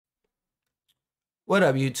What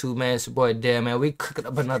up, YouTube, man? It's your boy Dale, man. We cooking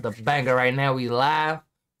up another banger right now. We live.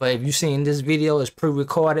 But if you seen this video, it's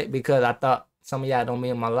pre-recorded because I thought some of y'all don't be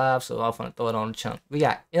in my live, so I'm gonna throw it on the channel. We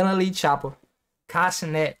got NLE Choppa,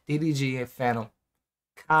 Cenat, DDG, and Fanum.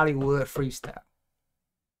 Cottonwood Freestyle.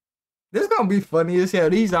 This is gonna be funny as hell.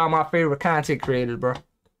 These are my favorite content creators, bro,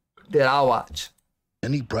 that I watch.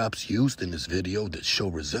 Any props used in this video that show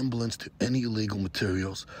resemblance to any illegal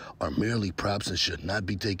materials are merely props and should not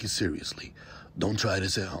be taken seriously. Don't try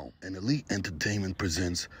this at home. NLE Entertainment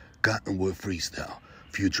presents Cottonwood Freestyle,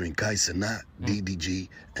 featuring Cenat, DDG,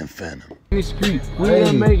 and Fanum. We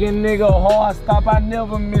done make a nigga hard stop, I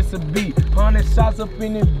never miss a beat. 100 shots up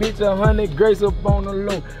in this bitch, 100 grace up on the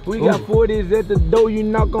low. We got 40s at the door, you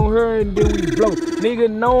knock on her and then we blow. Nigga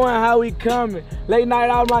knowing how we coming. Late night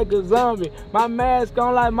I'm like a zombie. My mask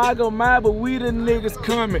on like Michael Myers, but we the niggas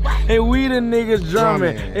coming. And we the niggas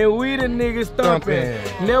drumming. And we the niggas thumping.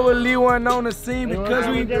 Never leave one on the scene because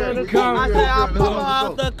we coming. I said I pop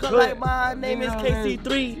off the cut like my name is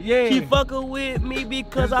KC3. Yeah. She fucking with me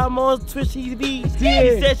because I'm on Twitch TV.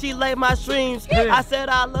 She said she like my streams. I said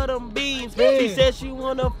I love them beams. She said she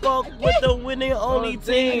wanna fuck with the winning only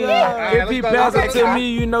team. If he pass it to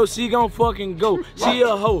me, you know she gon' fucking go. She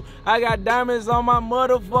a hoe. I got diamonds on my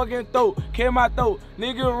motherfucking throat. Clear my throat.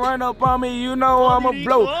 Nigga run up on me, you know I'ma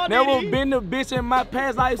blow. Never been the bitch in my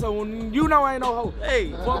past life, so you know I ain't no hoe.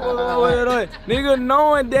 Hey, fuck with nigga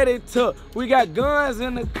knowing that it took. We got guns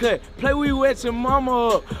in the cut. Play we wet your mama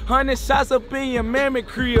up. 100 shots up in your mammy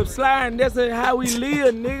crib. Sliding, that's how we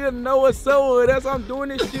live. Nigga know what's up. That's I'm doing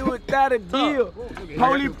this shit without a deal.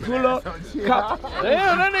 Holy pull up.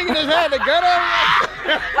 Damn, that nigga just had the gun on.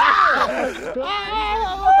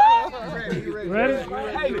 Ready?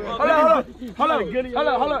 Hey,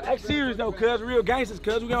 hold on. Act serious though, cuz. Real gangsters,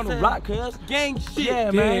 cuz. We on the block, cuz. Gang shit.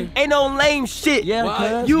 Yeah, man. Ain't no lame shit. Yeah,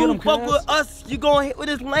 cuz. You fuck with us, you gon' hit with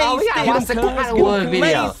this lame stick. Watch the Cottonwood video.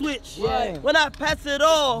 Lane switch. Yeah. When I pass it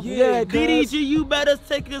off, Yeah, DDG, you better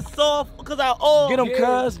take it soft, cause I all. Get him,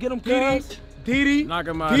 cuz. Get him, cuz. Didi, knock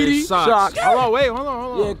him out his socks. Hold on, wait, hold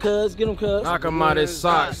on. Yeah, cuz. Get him, cuz. Knock him out his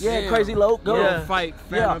socks. Yeah, crazy low. Go. Yeah. Fight,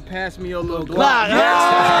 Fanum. Pass me your little Glock.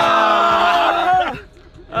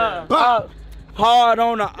 Hard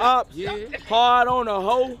on the ops, hard on the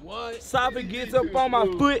hoe. Soppy gets up on my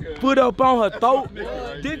foot up on her throat,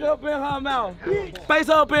 dick up in her mouth, face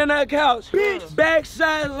up in her couch, back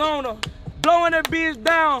shots on her, blowing the bitch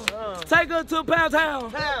down, take her to Pound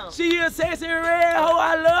Town. She a sexy red hoe,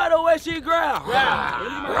 I love the way she growl.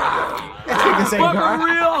 Fuck her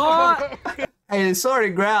real hard. Hey,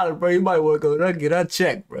 sorry growling, bro. You might want to go get her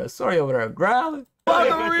checked, bro. Sorry over there growling. Fuck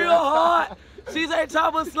her real hard. She say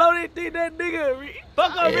Choppa slowly think that nigga.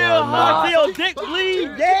 Fuck her real hard till your dick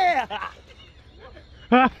bleed. Yeah.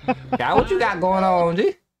 God, what you got going on,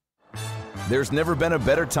 G? There's never been a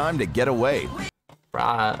better time to get away. Bro,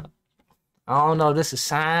 I don't know. This is a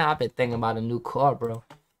sign. I've been thinking about a new car, bro.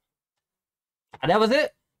 That was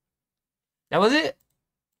it. That was it.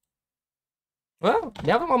 Well,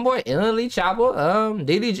 that was my boy NLE Choppa.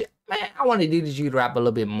 DDG. Man, I wanted DDG to rap a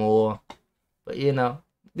little bit more. But, you know,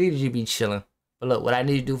 DDG be chilling. But look, what I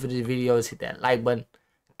need to do for this video is hit that like button,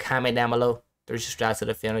 comment down below. 3 subscribe to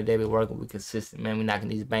the family. They be working. We consistent, man. We knocking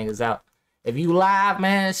these bangers out. If you live,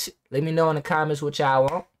 man, let me know in the comments what y'all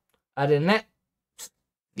want. Other than that,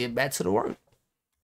 get back to the work.